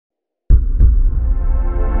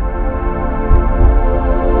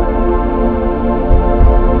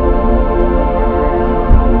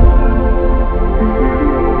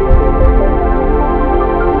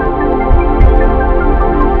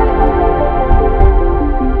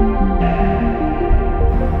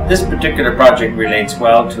This particular project relates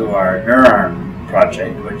well to our neuroArm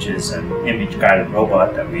project, which is an image-guided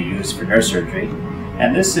robot that we use for neurosurgery.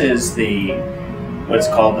 And this is what's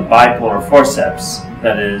called the bipolar forceps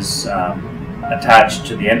that is attached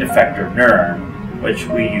to the end effector of neuroArm, which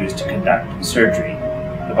we use to conduct surgery.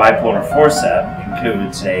 The bipolar forcep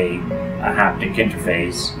includes a haptic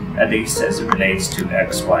interface, at least as it relates to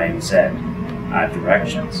X, Y, and Z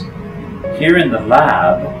directions. Here in the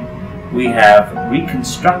lab, we have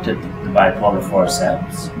reconstructed the bipolar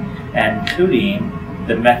forceps, including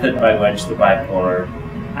the method by which the bipolar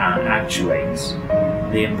actuates.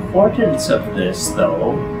 The importance of this,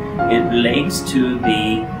 though, it relates to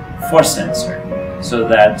the force sensor, so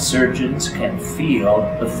that surgeons can feel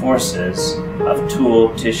the forces of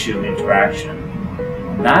tool-tissue interaction.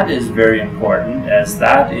 That is very important, as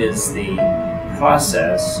that is the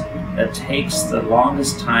process that takes the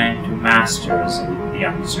longest time to master as a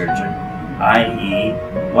young surgeon, i.e.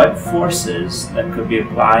 what forces that could be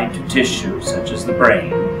applied to tissue, such as the brain,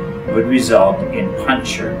 would result in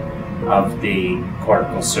puncture of the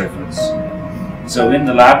cortical surface. So in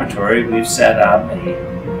the laboratory, we've set up a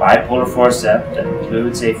bipolar forcep that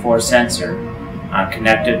includes a force sensor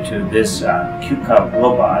connected to this Q-Cub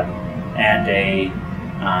robot and a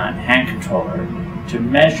hand controller to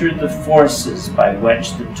measure the forces by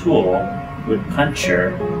which the tool would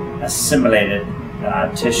puncture assimilated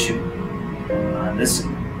tissue.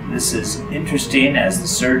 This is interesting, as the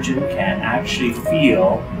surgeon can actually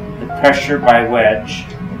feel the pressure by which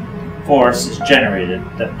force is generated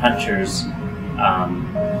that punctures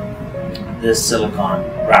this silicone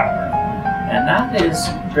wrapper. And that is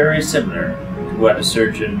very similar to what a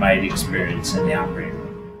surgeon might experience in the operating room.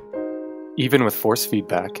 Even with force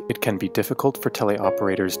feedback, it can be difficult for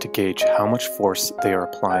teleoperators to gauge how much force they are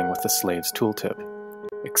applying with the slave's tooltip.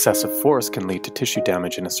 Excessive force can lead to tissue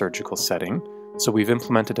damage in a surgical setting, so we've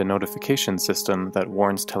implemented a notification system that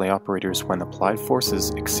warns teleoperators when applied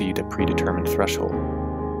forces exceed a predetermined threshold.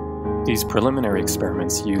 These preliminary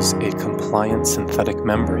experiments use a compliant synthetic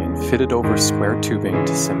membrane fitted over square tubing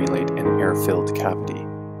to simulate an air-filled cavity.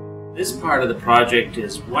 This part of the project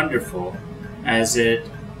is wonderful, as it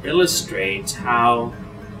illustrates how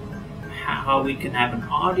we can have an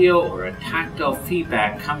audio or a tactile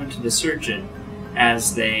feedback coming to the surgeon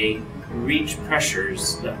as they reach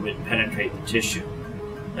pressures that would penetrate the tissue.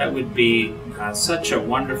 That would be such a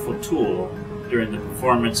wonderful tool during the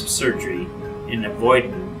performance of surgery in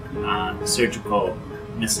avoiding surgical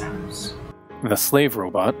mishaps. The slave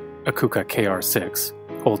robot, a KUKA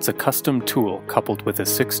KR6, holds a custom tool coupled with a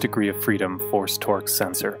 6 degree of freedom force torque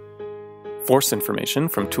sensor. Force information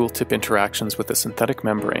from tooltip interactions with the synthetic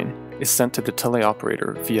membrane is sent to the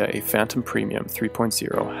teleoperator via a Phantom Premium 3.0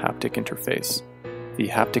 haptic interface. The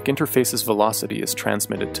haptic interface's velocity is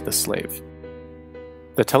transmitted to the slave.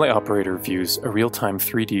 The teleoperator views a real-time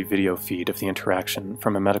 3D video feed of the interaction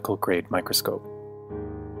from a medical-grade microscope.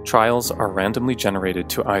 Trials are randomly generated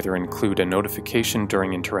to either include a notification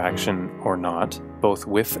during interaction or not, both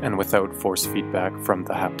with and without force feedback from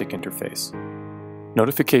the haptic interface.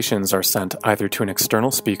 Notifications are sent either to an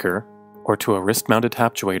external speaker or to a wrist-mounted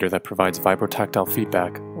Haptuator that provides vibrotactile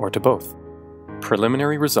feedback, or to both.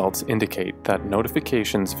 Preliminary results indicate that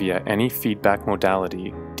notifications via any feedback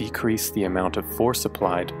modality decrease the amount of force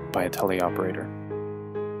applied by a teleoperator.